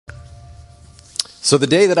So the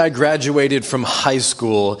day that I graduated from high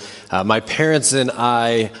school, my parents and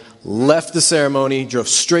I left the ceremony, drove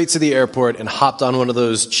straight to the airport, and hopped on one of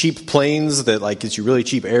those cheap planes that gets you really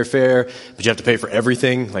cheap airfare, but you have to pay for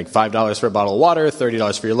everything, like $5 for a bottle of water,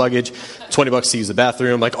 $30 for your luggage, $20 to use the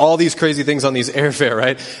bathroom, all these crazy things on these airfare,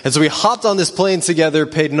 right? And so we hopped on this plane together,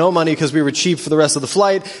 paid no money because we were cheap for the rest of the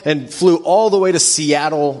flight, and flew all the way to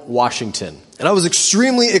Seattle, Washington. And I was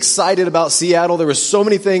extremely excited about Seattle. There were so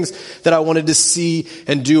many things that I wanted to see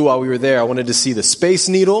and do while we were there. I wanted to see the Space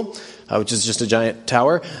Needle, which is just a giant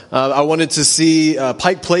tower. I wanted to see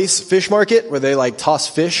Pike Place Fish Market, where they toss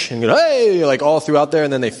fish and go, hey, all throughout there,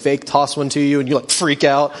 and then they fake toss one to you and you freak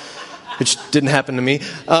out, which didn't happen to me.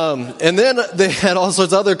 And then they had all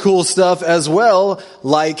sorts of other cool stuff as well,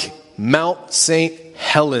 like Mount St.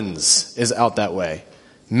 Helens is out that way.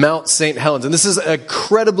 Mount St. Helens. And this is an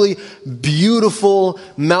incredibly beautiful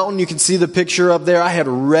mountain. You can see the picture up there. I had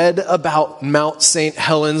read about Mount St.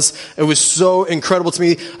 Helens. It was so incredible to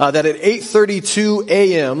me that at 8:32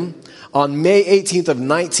 a.m. on May 18th of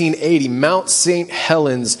 1980, Mount St.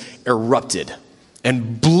 Helens erupted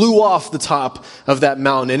and blew off the top of that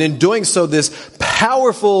mountain. And in doing so, this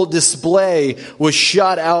powerful display was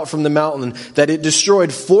shot out from the mountain that it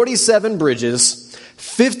destroyed 47 bridges,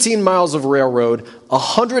 15 miles of railroad,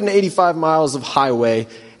 185 miles of highway,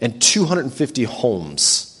 and 250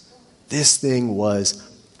 homes. This thing was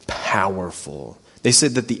powerful. They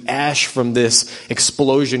said that the ash from this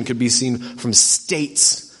explosion could be seen from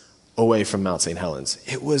states away from Mount St. Helens.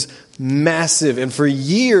 It was massive, and for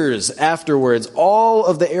years afterwards, all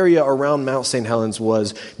of the area around Mount St. Helens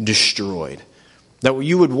was destroyed. That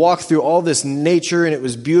you would walk through all this nature and it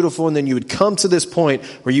was beautiful, and then you would come to this point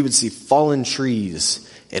where you would see fallen trees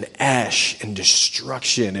and ash and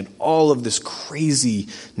destruction and all of this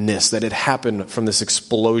craziness that had happened from this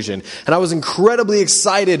explosion. And I was incredibly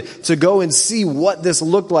excited to go and see what this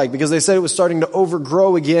looked like, because they said it was starting to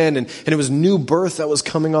overgrow again, and it was new birth that was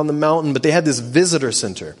coming on the mountain. But they had this visitor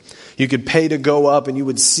center. You could pay to go up and you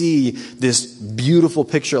would see this beautiful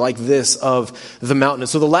picture like this of the mountain. And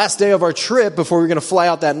so the last day of our trip, before we were going to fly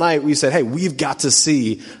out that night, we said, hey, we've got to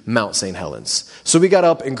see Mount St. Helens. So we got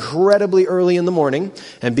up incredibly early in the morning,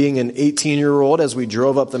 and being an 18-year-old, as we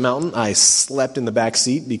drove up the mountain, I slept in the back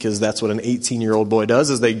seat, because that's what an 18-year-old boy does,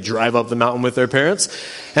 is they drive up the mountain with their parents.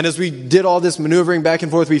 And as we did all this maneuvering back and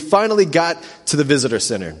forth, we finally got to the visitor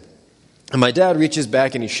center. And my dad reaches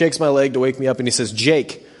back and he shakes my leg to wake me up, and he says,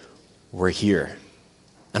 Jake, we're here.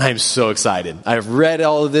 And I'm so excited. I've read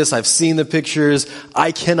all of this. I've seen the pictures.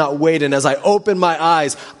 I cannot wait. And as I open my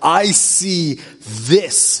eyes, I see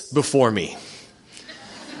this before me.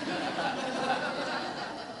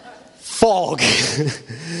 Fog.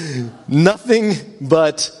 Nothing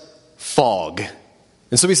but fog.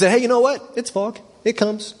 And so we say, hey, you know what? It's fog. It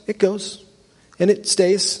comes, it goes, and it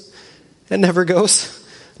stays, and never goes.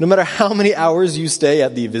 No matter how many hours you stay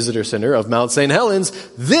at the visitor center of Mount St. Helens,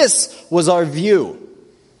 this was our view.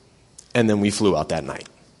 And then we flew out that night.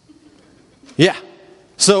 Yeah.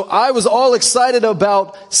 So I was all excited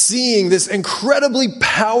about seeing this incredibly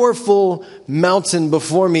powerful mountain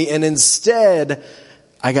before me, and instead,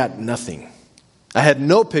 I got nothing. I had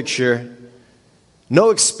no picture, no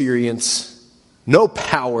experience, no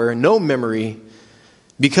power, no memory.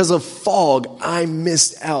 Because of fog, I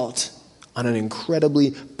missed out on an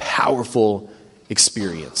incredibly powerful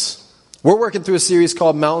experience. We're working through a series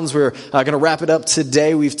called Mountains. We're going to wrap it up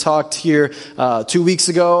today. We've talked here 2 weeks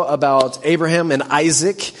ago about Abraham and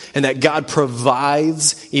Isaac, and that God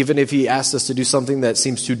provides even if he asks us to do something that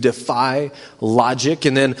seems to defy logic.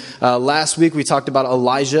 And then last week we talked about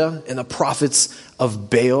Elijah and the prophets of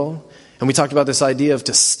Baal. And we talked about this idea of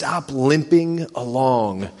to stop limping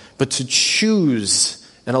along, but to choose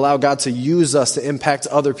and allow God to use us to impact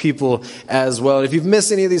other people as well. And if you've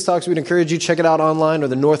missed any of these talks, we'd encourage you to check it out online or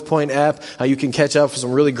the North Point app. You can catch up for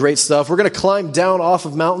some really great stuff. We're going to climb down off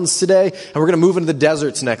of mountains today, and we're going to move into the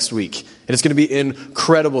deserts next week. And it's going to be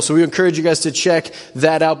incredible. So we encourage you guys to check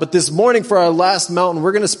that out. But this morning for our last mountain,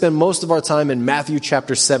 we're going to spend most of our time in Matthew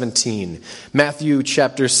chapter 17. Matthew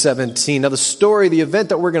chapter 17. Now the story, the event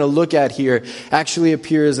that we're going to look at here actually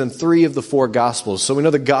appears in 3 of the 4 Gospels. So we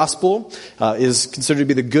know the Gospel is considered to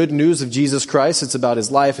be the good news of Jesus Christ. It's about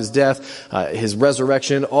his life, his death, his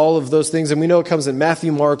resurrection, all of those things. And we know it comes in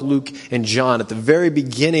Matthew, Mark, Luke, and John at the very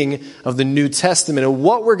beginning of the New Testament. And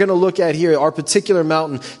what we're going to look at here, our particular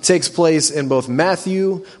mountain, takes place in both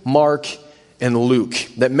Matthew, Mark, and Luke.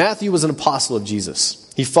 That Matthew was an apostle of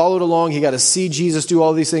Jesus. He followed along. He got to see Jesus do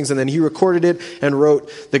all these things, and then he recorded it and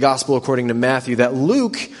wrote the gospel according to Matthew. That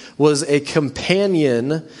Luke was a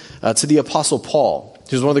companion to the apostle Paul.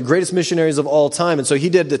 He was one of the greatest missionaries of all time. And so he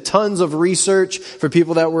did tons of research for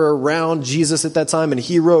people that were around Jesus at that time. And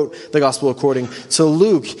he wrote the gospel according to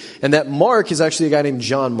Luke. And that Mark is actually a guy named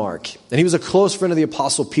John Mark. And he was a close friend of the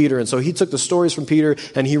apostle Peter. And so he took the stories from Peter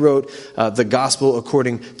and he wrote the gospel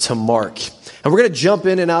according to Mark. And we're going to jump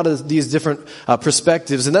in and out of these different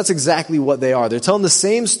perspectives. And that's exactly what they are. They're telling the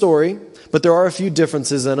same story, but there are a few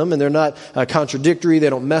differences in them, and they're not contradictory. They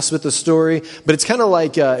don't mess with the story. But it's kind of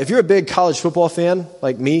like if you're a big college football fan,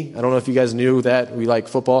 like me. I don't know if you guys knew that. We like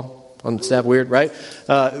football on staff, weird, right?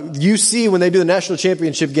 You see when they do the national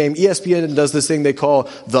championship game, ESPN does this thing they call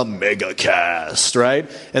the MegaCast, right?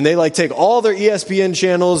 And they take all their ESPN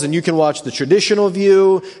channels, and you can watch the traditional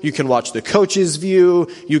view, you can watch the coach's view,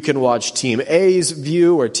 you can watch Team A's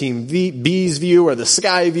view or Team B's view or the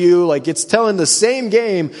Sky view. It's telling the same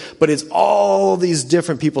game, but it's all these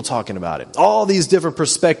different people talking about it. All these different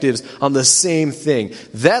perspectives on the same thing.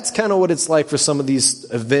 That's kind of what it's like for some of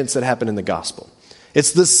these events that happen in the gospel.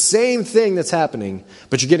 It's the same thing that's happening,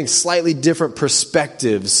 but you're getting slightly different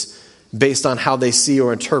perspectives based on how they see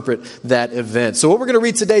or interpret that event. So what we're going to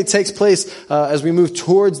read today takes place as we move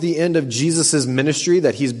towards the end of Jesus' ministry,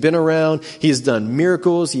 that he's been around, he has done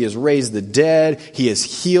miracles, he has raised the dead, he has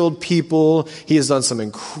healed people, he has done some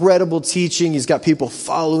incredible teaching, he's got people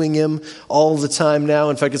following him all the time now.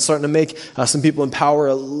 In fact, it's starting to make some people in power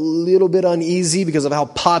a little bit uneasy because of how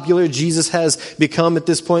popular Jesus has become at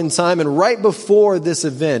this point in time. And right before this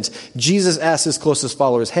event, Jesus asked his closest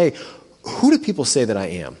followers, hey, who do people say that I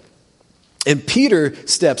am? And Peter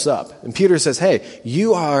steps up, and Peter says, hey,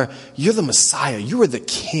 you're the Messiah, you are the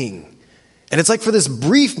King. And it's like for this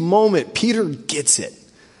brief moment, Peter gets it.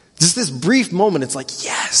 Just this brief moment, it's like,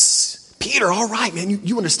 yes, Peter, all right, man,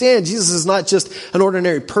 you understand. Jesus is not just an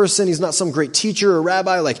ordinary person. He's not some great teacher or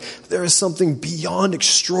rabbi. There is something beyond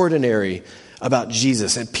extraordinary about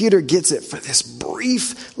Jesus. And Peter gets it for this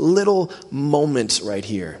brief little moment right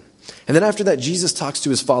here. And then after that, Jesus talks to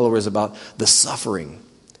his followers about the suffering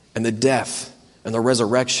and the death and the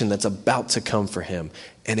resurrection that's about to come for him.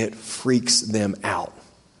 And it freaks them out,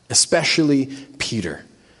 especially Peter.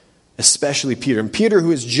 Especially Peter. And Peter, who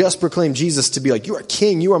has just proclaimed Jesus to be you are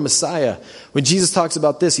King, you are Messiah. When Jesus talks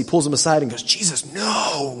about this, he pulls him aside and goes, Jesus,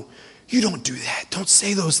 no, you don't do that. Don't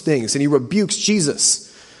say those things. And he rebukes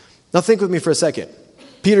Jesus. Now think with me for a second.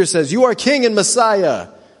 Peter says, you are King and Messiah,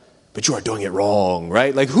 but you are doing it wrong,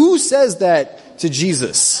 right? Who says that to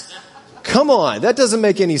Jesus? Come on, that doesn't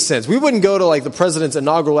make any sense. We wouldn't go to the president's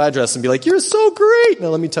inaugural address and be you're so great. Now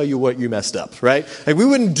let me tell you what you messed up, right? We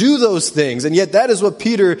wouldn't do those things. And yet that is what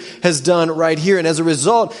Peter has done right here. And as a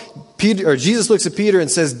result, Jesus looks at Peter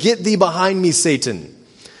and says, get thee behind me, Satan.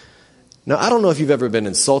 Now, I don't know if you've ever been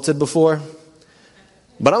insulted before,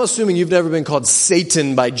 but I'm assuming you've never been called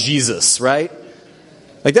Satan by Jesus, right?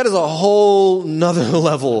 That is a whole nother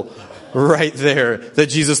level right there that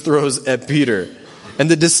Jesus throws at Peter. And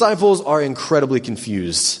the disciples are incredibly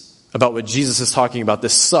confused about what Jesus is talking about,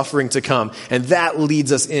 this suffering to come. And that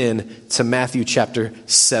leads us in to Matthew chapter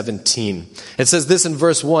 17. It says this in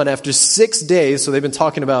verse 1, after 6 days, so they've been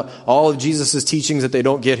talking about all of Jesus' teachings that they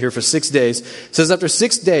don't get here for 6 days. It says after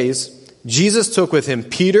 6 days, Jesus took with him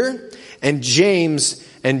Peter and James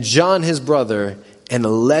and John his brother and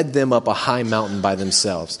led them up a high mountain by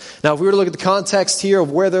themselves. Now, if we were to look at the context here of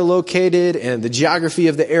where they're located and the geography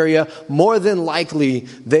of the area, more than likely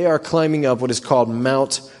they are climbing up what is called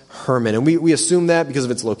Mount Hermon. And we assume that because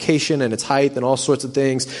of its location and its height and all sorts of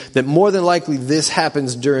things, that more than likely this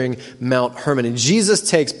happens during Mount Hermon. And Jesus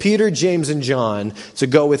takes Peter, James, and John to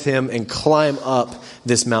go with him and climb up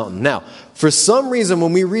this mountain. Now, for some reason,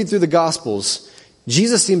 when we read through the Gospels,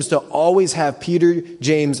 Jesus seems to always have Peter,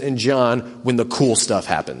 James, and John when the cool stuff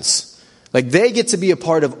happens. They get to be a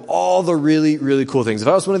part of all the really, really cool things. If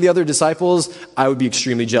I was one of the other disciples, I would be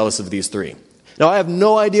extremely jealous of these three. Now, I have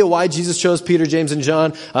no idea why Jesus chose Peter, James, and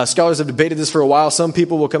John. Scholars have debated this for a while. Some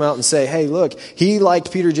people will come out and say, hey, look, he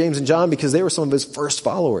liked Peter, James, and John because they were some of his first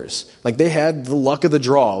followers. They had the luck of the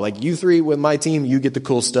draw. You three with my team, you get the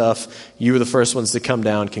cool stuff. You were the first ones to come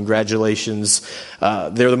down. Congratulations.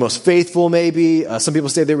 They're the most faithful, maybe. Some people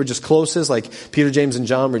say they were just closest. Peter, James, and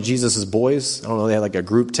John were Jesus' boys. I don't know, they had a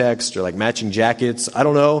group text or matching jackets. I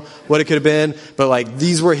don't know what it could have been, but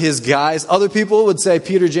these were his guys. Other people would say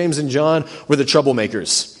Peter, James, and John were the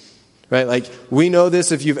troublemakers, right? We know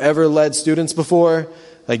this if you've ever led students before.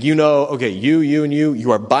 Okay,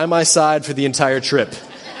 you are by my side for the entire trip.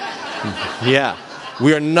 Yeah,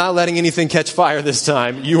 we are not letting anything catch fire this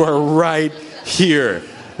time. You are right here,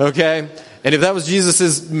 okay? And if that was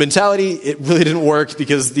Jesus' mentality, it really didn't work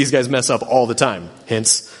because these guys mess up all the time.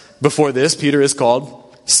 Hence, before this, Peter is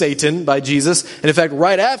called Satan by Jesus. And in fact,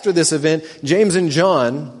 right after this event, James and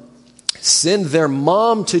John send their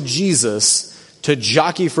mom to Jesus to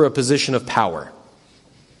jockey for a position of power.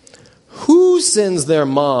 Who sends their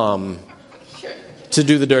mom to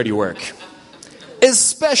do the dirty work?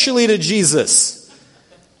 Especially to Jesus.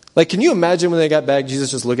 Like, can you imagine when they got back,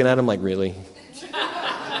 Jesus just looking at him like, really?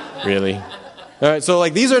 Really? All right, so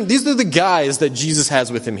like these are the guys that Jesus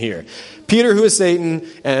has with him here. Peter, who is Satan,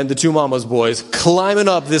 and the two mama's boys climbing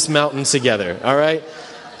up this mountain together. All right?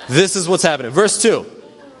 This is what's happening. Verse 2.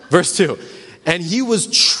 And he was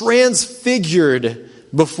transfigured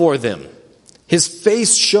before them. His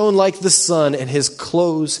face shone like the sun, and his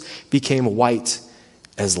clothes became white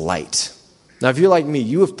as light. Now, if you're like me,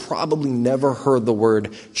 you have probably never heard the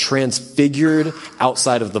word transfigured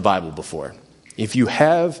outside of the Bible before. If you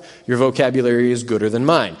have, your vocabulary is gooder than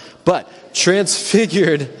mine. But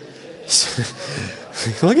transfigured,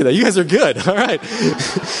 look at that, you guys are good. All right.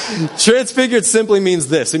 Transfigured simply means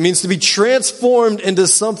this. It means to be transformed into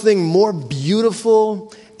something more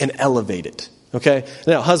beautiful and elevated. Okay?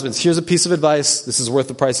 Now, husbands, here's a piece of advice. This is worth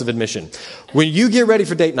the price of admission. When you get ready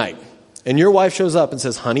for date night, and your wife shows up and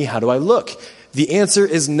says, honey, how do I look? The answer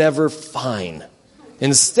is never fine.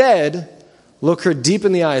 Instead, look her deep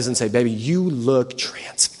in the eyes and say, baby, you look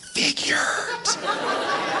transfigured.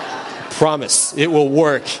 Promise, it will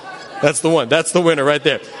work. That's the one. That's the winner right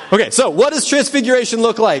there. Okay, so what does transfiguration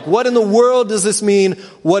look like? What in the world does this mean?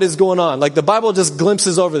 What is going on? Like the Bible just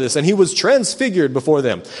glimpses over this, and he was transfigured before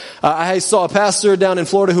them. I saw a pastor down in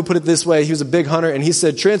Florida who put it this way. He was a big hunter, and he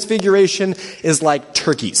said transfiguration is like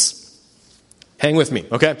turkeys. Hang with me,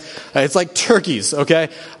 okay? It's like turkeys, okay?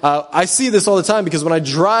 I see this all the time because when I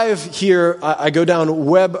drive here, I go down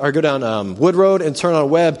Wood Road and turn on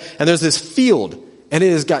Webb, and there's this field. And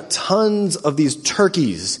it has got tons of these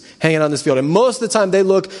turkeys hanging on this field. And most of the time they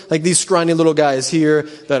look like these scrawny little guys here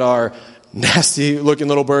that are nasty looking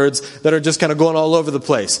little birds that are just kind of going all over the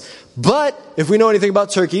place. But if we know anything about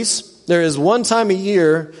turkeys, there is one time a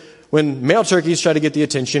year when male turkeys try to get the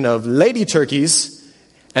attention of lady turkeys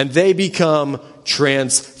and they become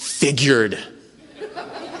transfigured.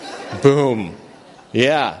 Boom.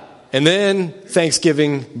 Yeah. And then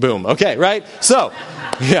Thanksgiving, boom. Okay, right? So,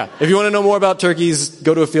 yeah, if you want to know more about turkeys,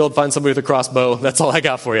 go to a field, find somebody with a crossbow. That's all I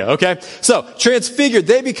got for you, okay? So, transfigured,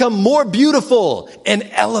 they become more beautiful and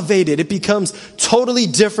elevated. It becomes totally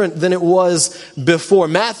different than it was before.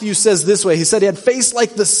 Matthew says this way. He said he had face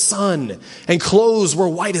like the sun and clothes were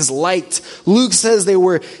white as light. Luke says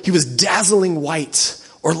he was dazzling white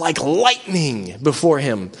or like lightning before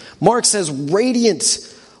him. Mark says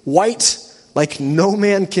radiant white like no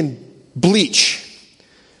man can bleach.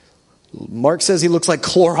 Mark says he looks like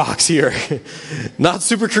Clorox here. Not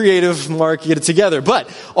super creative, Mark, get it together.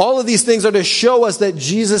 But all of these things are to show us that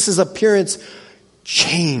Jesus' appearance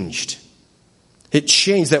changed. It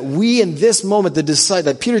changed. That we in this moment,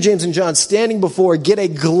 that Peter, James, and John standing before get a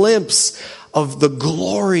glimpse of the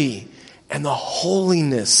glory and the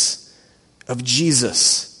holiness of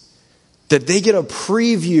Jesus. That they get a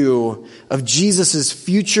preview of Jesus'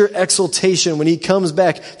 future exaltation when he comes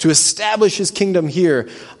back to establish his kingdom here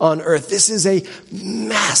on earth. This is a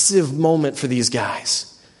massive moment for these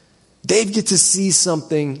guys. They get to see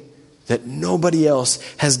something that nobody else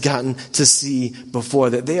has gotten to see before.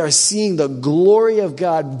 That they are seeing the glory of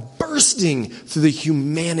God bursting through the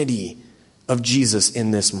humanity of Jesus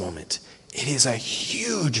in this moment. It is a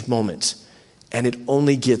huge moment, and it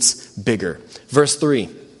only gets bigger. Verse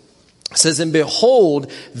 3. It says, and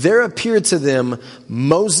behold, there appeared to them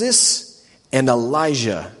Moses and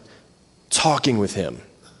Elijah talking with him.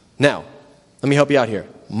 Now, let me help you out here.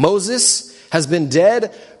 Moses has been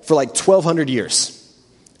dead for like 1,200 years.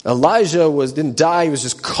 Elijah didn't die. He was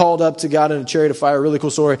just called up to God in a chariot of fire. Really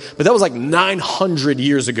cool story. But that was like 900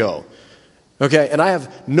 years ago. Okay, and I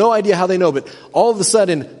have no idea how they know, but all of a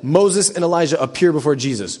sudden, Moses and Elijah appear before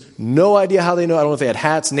Jesus. No idea how they know. I don't know if they had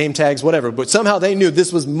hats, name tags, whatever, but somehow they knew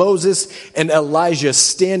this was Moses and Elijah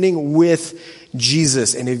standing with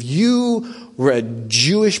Jesus. And if you were a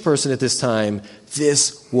Jewish person at this time,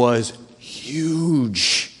 this was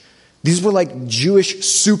huge. These were like Jewish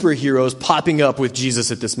superheroes popping up with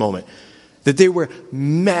Jesus at this moment. That they were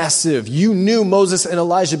massive. You knew Moses and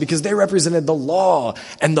Elijah because they represented the law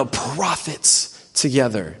and the prophets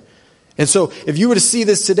together. And so if you were to see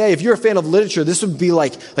this today, if you're a fan of literature, this would be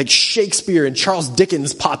like Shakespeare and Charles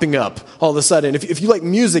Dickens popping up all of a sudden. If you like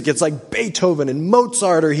music, it's like Beethoven and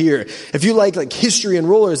Mozart are here. If you like history and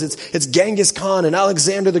rulers, it's Genghis Khan and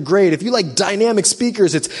Alexander the Great. If you like dynamic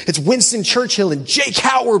speakers, it's Winston Churchill and Jake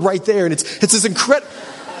Howard right there. And it's this incredible...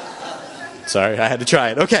 Sorry, I had to try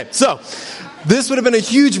it. Okay, so This would have been a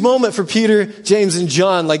huge moment for Peter, James, and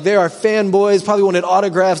John. Like, they are fanboys, probably wanted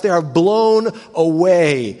autographs. They are blown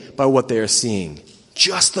away by what they are seeing.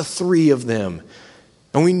 Just the three of them.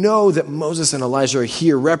 And we know that Moses and Elijah are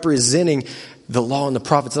here representing the law and the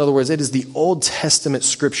prophets. In other words, it is the Old Testament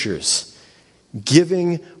scriptures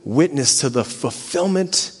giving witness to the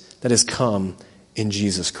fulfillment that has come in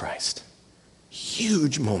Jesus Christ.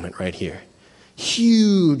 Huge moment right here.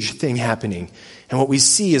 Huge thing happening. And what we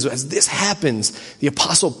see is as this happens, the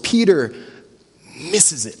Apostle Peter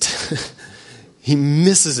misses it. He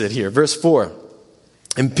misses it here. Verse 4.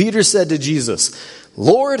 And Peter said to Jesus,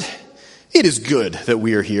 Lord, it is good that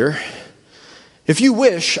we are here. If you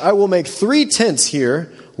wish, I will make 3 tents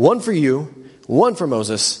here, one for you, one for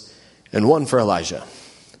Moses, and one for Elijah.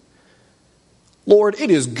 Lord, it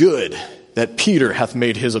is good that Peter hath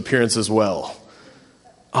made his appearance as well.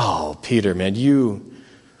 Oh, Peter, man, you're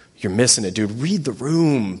missing it, dude. Read the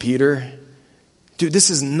room, Peter. Dude, this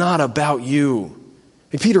is not about you.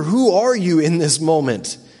 Hey, Peter, who are you in this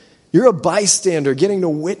moment? You're a bystander getting to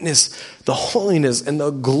witness the holiness and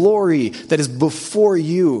the glory that is before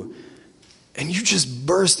you. And you just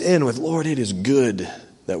burst in with, Lord, it is good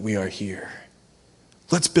that we are here.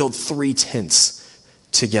 Let's build 3 tents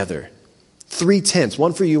together. 3 tents,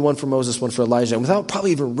 one for you, one for Moses, one for Elijah. And without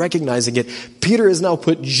probably even recognizing it, Peter has now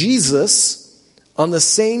put Jesus on the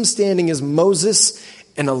same standing as Moses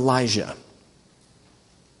and Elijah.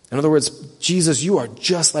 In other words, Jesus, you are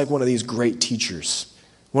just like one of these great teachers,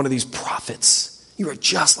 one of these prophets. You are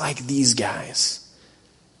just like these guys.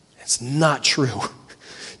 It's not true.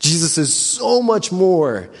 Jesus is so much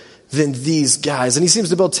more than these guys. And he seems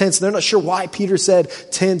to build tents. And they're not sure why Peter said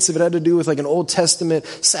tents, if it had to do with like an Old Testament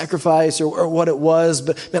sacrifice or what it was.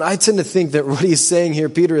 But man, I tend to think that what he's saying here,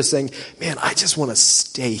 Peter is saying, man, I just want to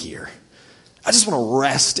stay here. I just want to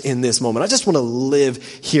rest in this moment. I just want to live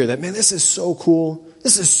here. That, man, this is so cool.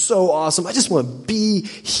 This is so awesome. I just want to be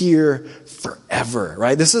here forever,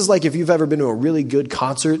 right? This is like if you've ever been to a really good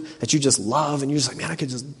concert that you just love and you're just like, man, I could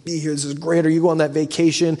just be here. This is great. Or you go on that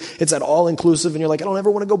vacation. It's at all inclusive and you're like, I don't ever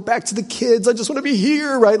want to go back to the kids. I just want to be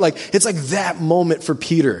here, right? Like, it's like that moment for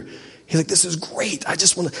Peter. He's like, this is great. I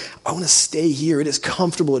want to stay here. It is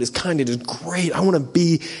comfortable. It is kind. It is great. I want to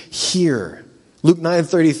be here. Luke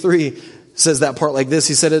 9:33 says that part like this.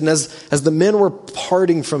 He said, and as the men were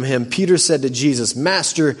parting from him, Peter said to Jesus,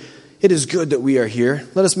 Master, it is good that we are here.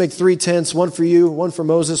 Let us make 3 tents, one for you, one for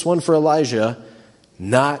Moses, one for Elijah,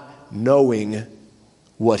 not knowing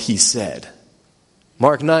what he said.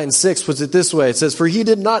 Mark 9:6 puts it this way. It says, for he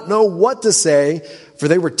did not know what to say, for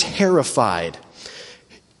they were terrified.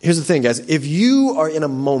 Here's the thing, guys. If you are in a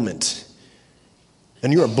moment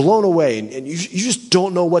and you are blown away and you just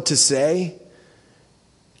don't know what to say,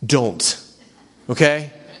 don't.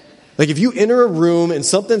 Okay? Like if you enter a room and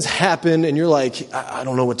something's happened and you're like, I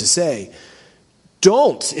don't know what to say.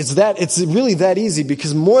 Don't. It's really that easy,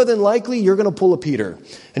 because more than likely you're going to pull a Peter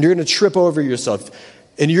and you're going to trip over yourself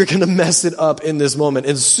and you're going to mess it up in this moment.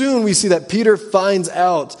 And soon we see that Peter finds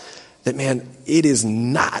out that, man, it is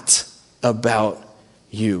not about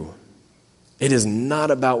you. It is not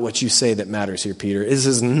about what you say that matters here, Peter. This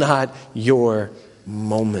is not your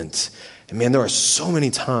moment. And man, there are so many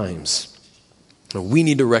times we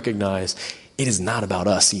need to recognize it is not about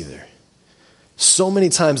us either. So many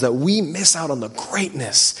times that we miss out on the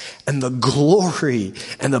greatness and the glory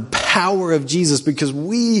and the power of Jesus because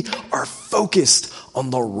we are focused on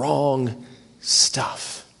the wrong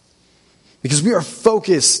stuff. Because we are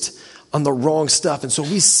focused on the wrong stuff, and so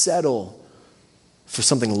we settle for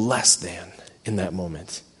something less than in that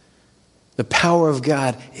moment. The power of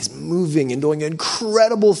God is moving and doing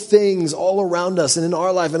incredible things all around us and in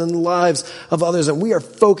our life and in the lives of others. And we are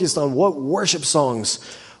focused on what worship songs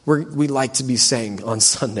we like to be sang on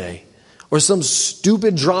Sunday, or some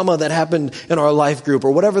stupid drama that happened in our life group,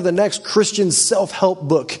 or whatever the next Christian self-help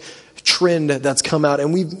book trend that's come out.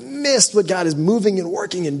 And we've missed what God is moving and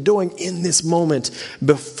working and doing in this moment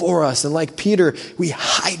before us. And like Peter, we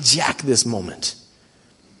hijack this moment.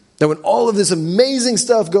 That when all of this amazing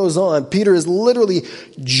stuff goes on, Peter has literally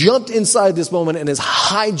jumped inside this moment and has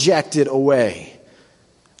hijacked it away.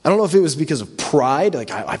 I don't know if it was because of pride,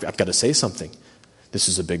 like I've got to say something. This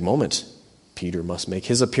is a big moment. Peter must make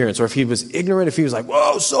his appearance. Or if he was ignorant, if he was like,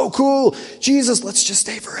 whoa, so cool. Jesus, let's just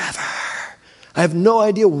stay forever. I have no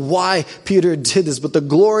idea why Peter did this, but the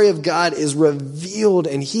glory of God is revealed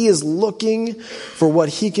and he is looking for what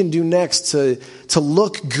he can do next to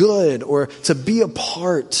look good or to be a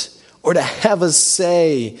part or to have a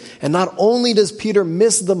say. And not only does Peter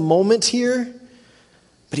miss the moment here,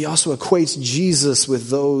 but he also equates Jesus with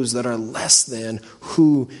those that are less than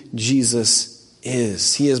who Jesus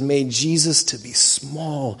is. He has made Jesus to be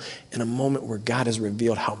small in a moment where God has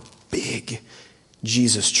revealed how big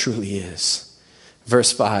Jesus truly is.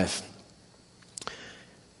 Verse 5.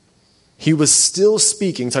 He was still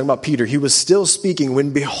speaking, talking about Peter, he was still speaking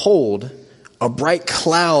when behold, a bright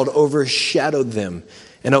cloud overshadowed them,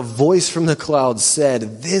 and a voice from the cloud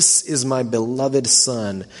said, "This is my beloved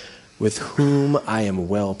Son, with whom I am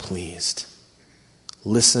well pleased.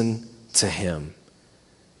 Listen to him."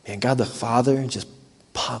 And God the Father just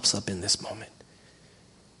pops up in this moment.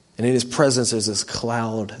 And in his presence, there's this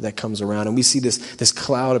cloud that comes around. And we see this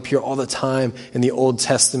cloud appear all the time in the Old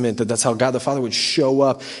Testament, that's how God the Father would show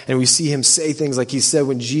up. And we see him say things like he said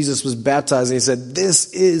when Jesus was baptized. And he said, "This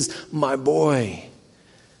is my boy,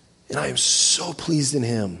 and I am so pleased in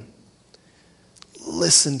him.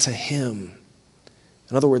 Listen to him."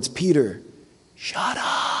 In other words, Peter, shut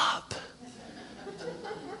up.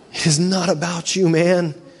 It is not about you,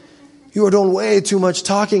 man. You are doing way too much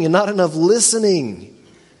talking and not enough listening.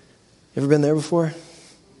 You ever been there before?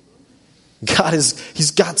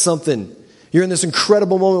 He's got something. You're in this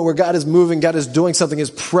incredible moment where God is moving, God is doing something, his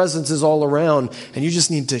presence is all around, and you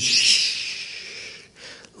just need to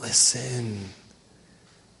listen.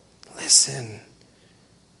 Listen.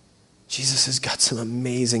 Jesus has got some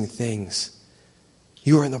amazing things.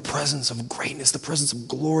 You are in the presence of greatness, the presence of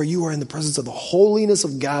glory. You are in the presence of the holiness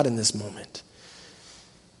of God in this moment.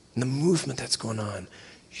 And the movement that's going on.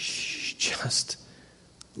 Just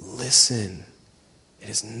listen. It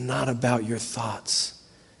is not about your thoughts.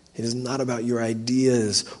 It is not about your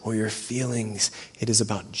ideas or your feelings. It is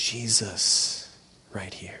about Jesus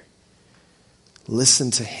right here.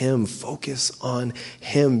 Listen to him. Focus on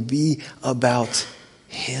him. Be about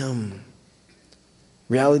him.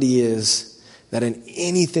 Reality is that in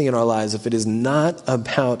anything in our lives, if it is not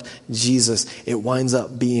about Jesus, it winds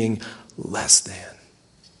up being less than.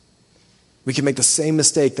 We can make the same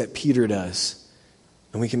mistake that Peter does.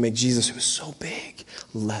 And we can make Jesus, who is so big,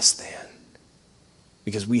 less than.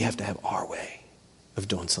 Because we have to have our way of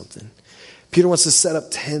doing something. Peter wants to set up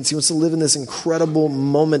tents. He wants to live in this incredible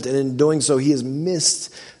moment. And in doing so, he has missed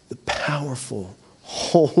the powerful,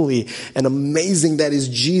 holy, and amazing that is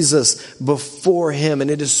Jesus before him.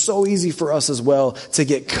 And it is so easy for us as well to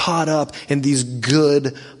get caught up in these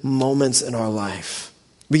good moments in our life.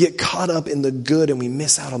 We get caught up in the good and we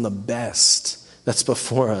miss out on the best that's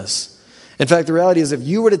before us. In fact, the reality is if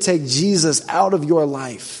you were to take Jesus out of your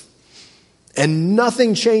life and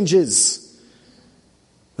nothing changes,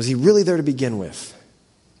 was he really there to begin with?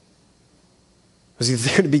 Was he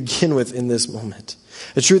there to begin with in this moment?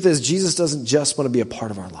 The truth is, Jesus doesn't just want to be a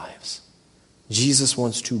part of our lives. Jesus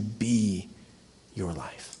wants to be your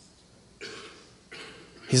life.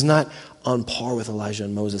 He's not on par with Elijah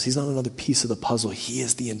and Moses. He's not another piece of the puzzle. He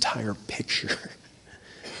is the entire picture.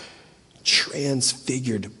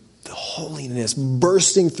 Transfigured, the holiness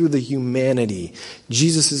bursting through the humanity.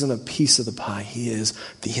 Jesus isn't a piece of the pie. He is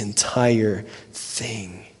the entire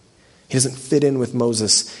thing. He doesn't fit in with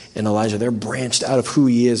Moses and Elijah. They're branched out of who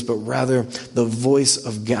he is, but rather the voice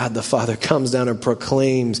of God the Father comes down and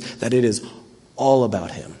proclaims that it is all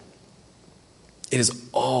about him. It is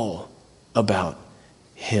all about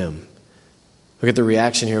him. Look at the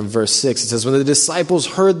reaction here in verse 6. It says, when the disciples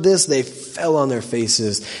heard this, they fell on their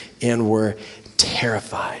faces and were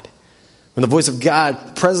terrified. When the voice of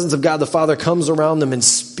God, presence of God the Father comes around them and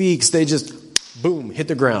speaks, they just, boom, hit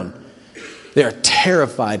the ground. They are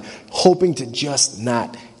terrified, hoping to just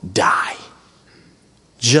not die.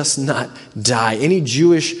 Just not die. Any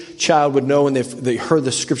Jewish child would know when they heard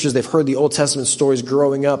the scriptures, they've heard the Old Testament stories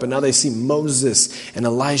growing up, and now they see Moses and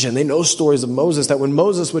Elijah, and they know stories of Moses, that when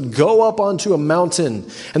Moses would go up onto a mountain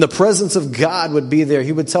and the presence of God would be there,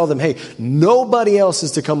 he would tell them, hey, nobody else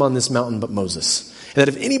is to come on this mountain but Moses. And that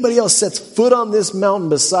if anybody else sets foot on this mountain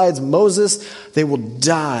besides Moses, they will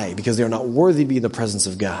die because they are not worthy to be in the presence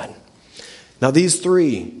of God. Now these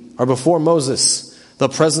three are before Moses, the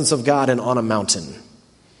presence of God, and on a mountain.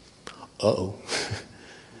 Uh-oh.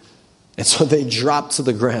 And so they drop to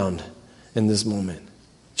the ground in this moment,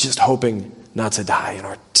 just hoping not to die, and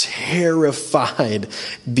are terrified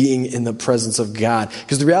being in the presence of God.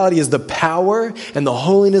 Because the reality is the power and the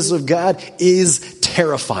holiness of God is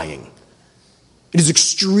terrifying. It is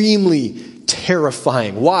extremely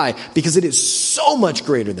terrifying. Why? Because it is so much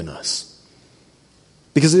greater than us.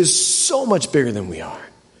 Because it is so much bigger than we are.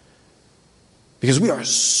 Because we are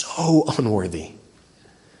so unworthy.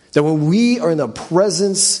 That when we are in the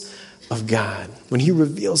presence of God, when he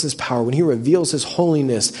reveals his power, when he reveals his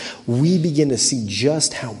holiness, we begin to see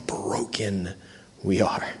just how broken we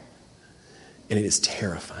are. And it is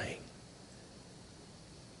terrifying.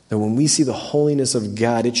 That when we see the holiness of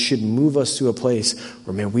God, it should move us to a place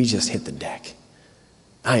where, man, we just hit the deck.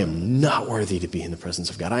 I am not worthy to be in the presence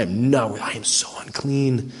of God. I am so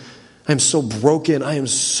unclean. I am so broken. I am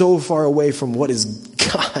so far away from what is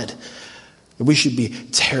God. We should be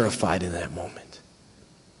terrified in that moment.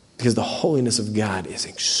 Because the holiness of God is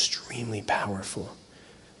extremely powerful.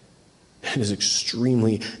 It is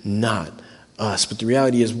extremely not us. But the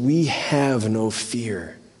reality is we have no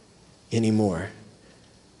fear anymore.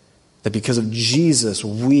 That because of Jesus,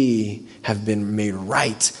 we have been made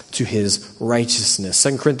right to his righteousness.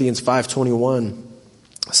 2 Corinthians 5:21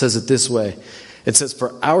 says it this way. It says,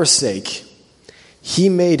 for our sake, he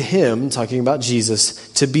made him, talking about Jesus,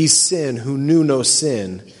 to be sin who knew no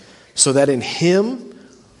sin, so that in him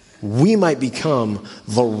we might become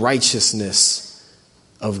the righteousness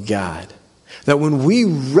of God. That when we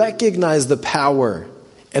recognize the power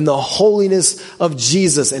and the holiness of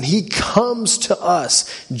Jesus, and he comes to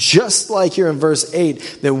us, just like here in verse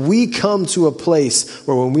 8, then we come to a place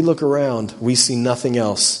where when we look around, we see nothing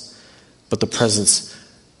else but the presence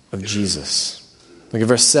of Jesus. Look at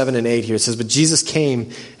verse 7 and 8 here. It says, but Jesus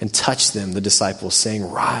came and touched them, the disciples, saying,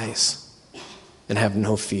 rise and have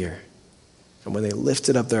no fear. And when they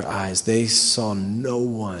lifted up their eyes, they saw no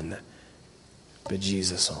one but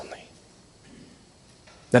Jesus only.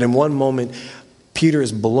 That in one moment, Peter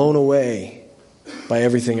is blown away by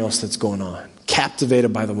everything else that's going on,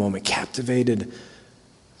 captivated by the moment, captivated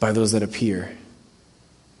by those that appear.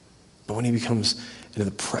 But when he becomes into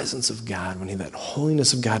the presence of God, when that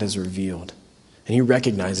holiness of God is revealed, and he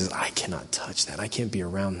recognizes, I cannot touch that, I can't be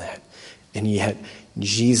around that. And yet,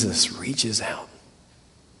 Jesus reaches out,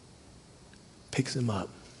 picks him up,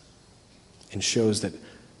 and shows that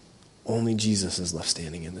only Jesus is left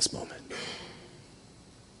standing in this moment.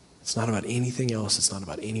 It's not about anything else. It's not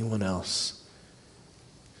about anyone else,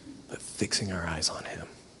 but fixing our eyes on him.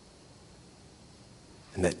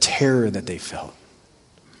 And that terror that they felt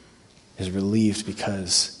is relieved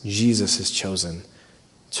because Jesus has chosen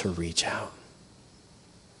to reach out.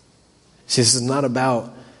 See, this is not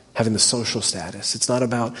about having the social status. It's not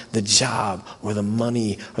about the job or the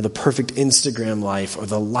money or the perfect Instagram life or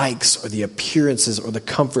the likes or the appearances or the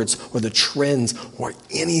comforts or the trends or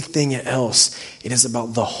anything else. It is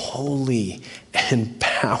about the holy and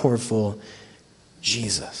powerful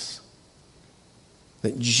Jesus.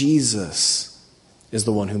 That Jesus is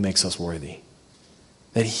the one who makes us worthy.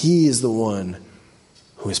 That he is the one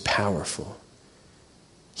who is powerful.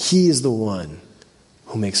 He is the one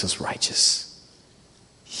who makes us righteous.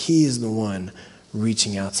 He is the one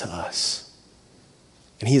reaching out to us.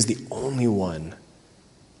 And he is the only one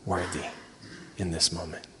worthy in this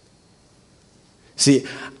moment. See,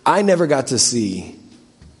 I never got to see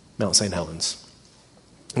Mount St. Helens.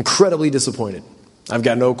 Incredibly disappointed. I've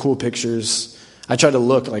got no cool pictures. I tried to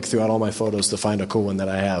look throughout all my photos to find a cool one that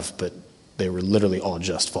I have, but they were literally all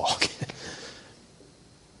just fog.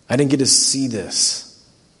 I didn't get to see this.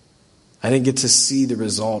 I didn't get to see the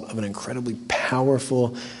result of an incredibly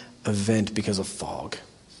powerful event because of fog.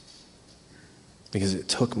 Because it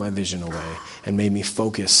took my vision away and made me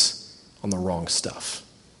focus on the wrong stuff.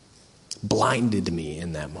 Blinded me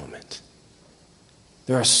in that moment.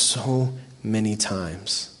 There are so many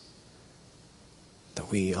times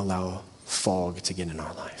that we allow fog to get in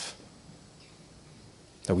our life.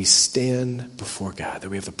 That we stand before God, that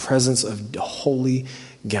we have the presence of the holy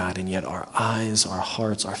God, and yet our eyes, our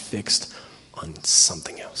hearts are fixed on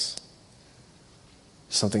something else.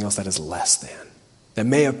 Something else that is less than. That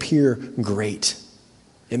may appear great.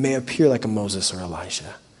 It may appear like a Moses or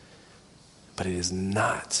Elijah. But it is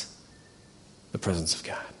not the presence of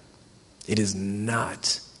God. It is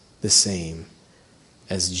not the same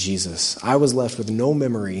as Jesus. I was left with no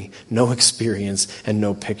memory, no experience, and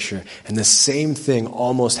no picture. And the same thing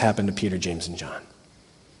almost happened to Peter, James, and John.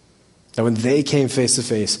 That when they came face to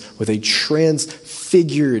face with a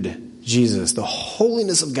transfigured Jesus, the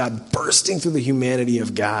holiness of God bursting through the humanity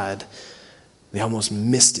of God, they almost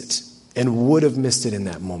missed it and would have missed it in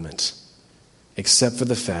that moment, except for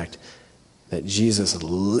the fact that Jesus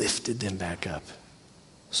lifted them back up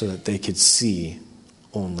so that they could see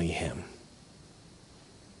only him.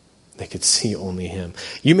 They could see only him.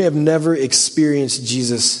 You may have never experienced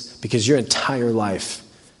Jesus because your entire life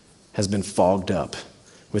has been fogged up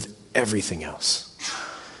with everything else.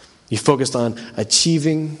 You focused on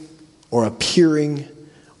achieving or appearing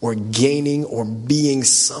or gaining or being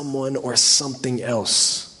someone or something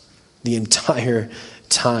else the entire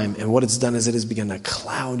time. And what it's done is it has begun to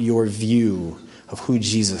cloud your view of who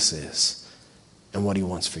Jesus is and what he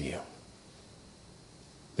wants for you.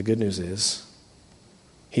 The good news is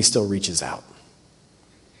he still reaches out.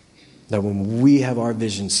 That when we have our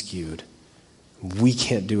vision skewed, we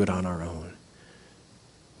can't do it on our own.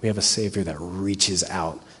 We have a Savior that reaches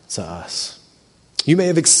out to us. You may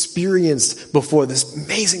have experienced before this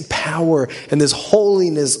amazing power and this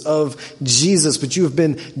holiness of Jesus, but you have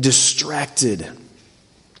been distracted.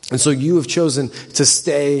 And so you have chosen to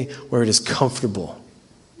stay where it is comfortable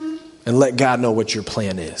and let God know what your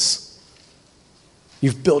plan is.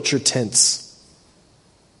 You've built your tents.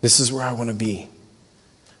 This is where I want to be.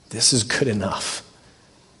 This is good enough.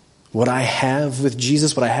 What I have with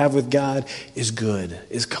Jesus, what I have with God is good,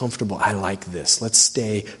 is comfortable. I like this. Let's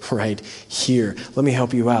stay right here. Let me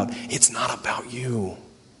help you out. It's not about you.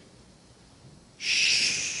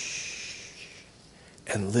 Shh.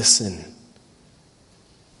 And listen.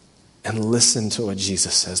 And listen to what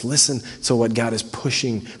Jesus says. Listen to what God is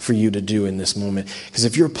pushing for you to do in this moment. Because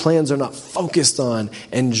if your plans are not focused on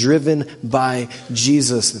and driven by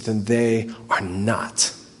Jesus, then they are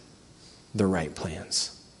not the right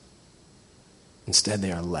plans. Instead,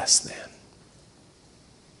 they are less than.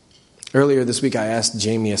 Earlier this week, I asked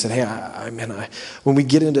Jamie, I said, hey, when we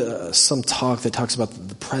get into some talk that talks about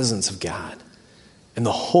the presence of God and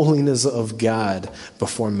the holiness of God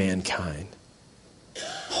before mankind,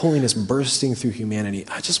 holiness bursting through humanity,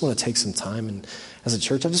 I just want to take some time, and as a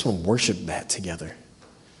church, I just want to worship that together.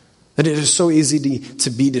 That it is so easy to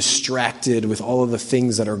be distracted with all of the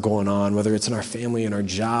things that are going on, whether it's in our family and our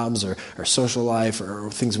jobs or our social life or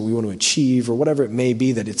things that we want to achieve or whatever it may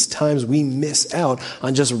be, that it's times we miss out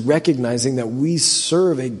on just recognizing that we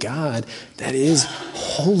serve a God that is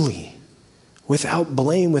holy, without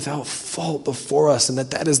blame, without fault before us, and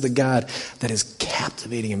that is the God that is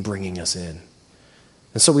captivating and bringing us in.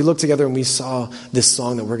 And so we looked together and we saw this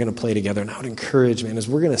song that we're going to play together, and I would encourage, man, as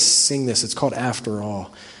we're going to sing this, it's called After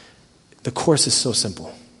All. The chorus is so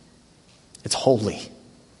simple. It's holy.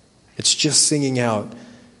 It's just singing out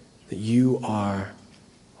that you are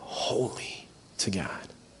holy to God.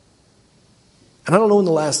 And I don't know when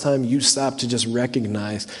the last time you stopped to just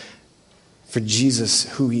recognize for Jesus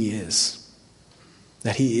who he is.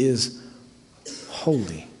 That he is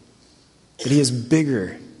holy. That he is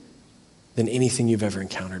bigger than anything you've ever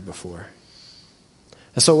encountered before.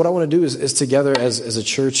 And so what I want to do is together as a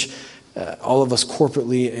church, all of us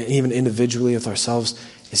corporately, and even individually with ourselves,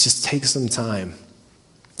 is just take some time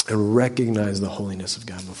and recognize the holiness of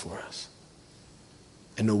God before us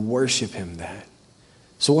and to worship him that.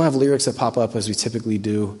 So we'll have lyrics that pop up as we typically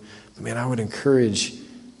do. But man, I would encourage,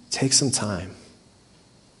 take some time,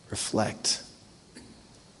 reflect,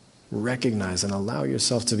 recognize, and allow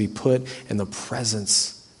yourself to be put in the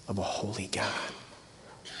presence of a holy God.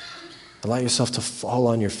 Allow yourself to fall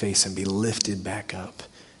on your face and be lifted back up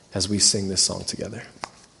as we sing this song together.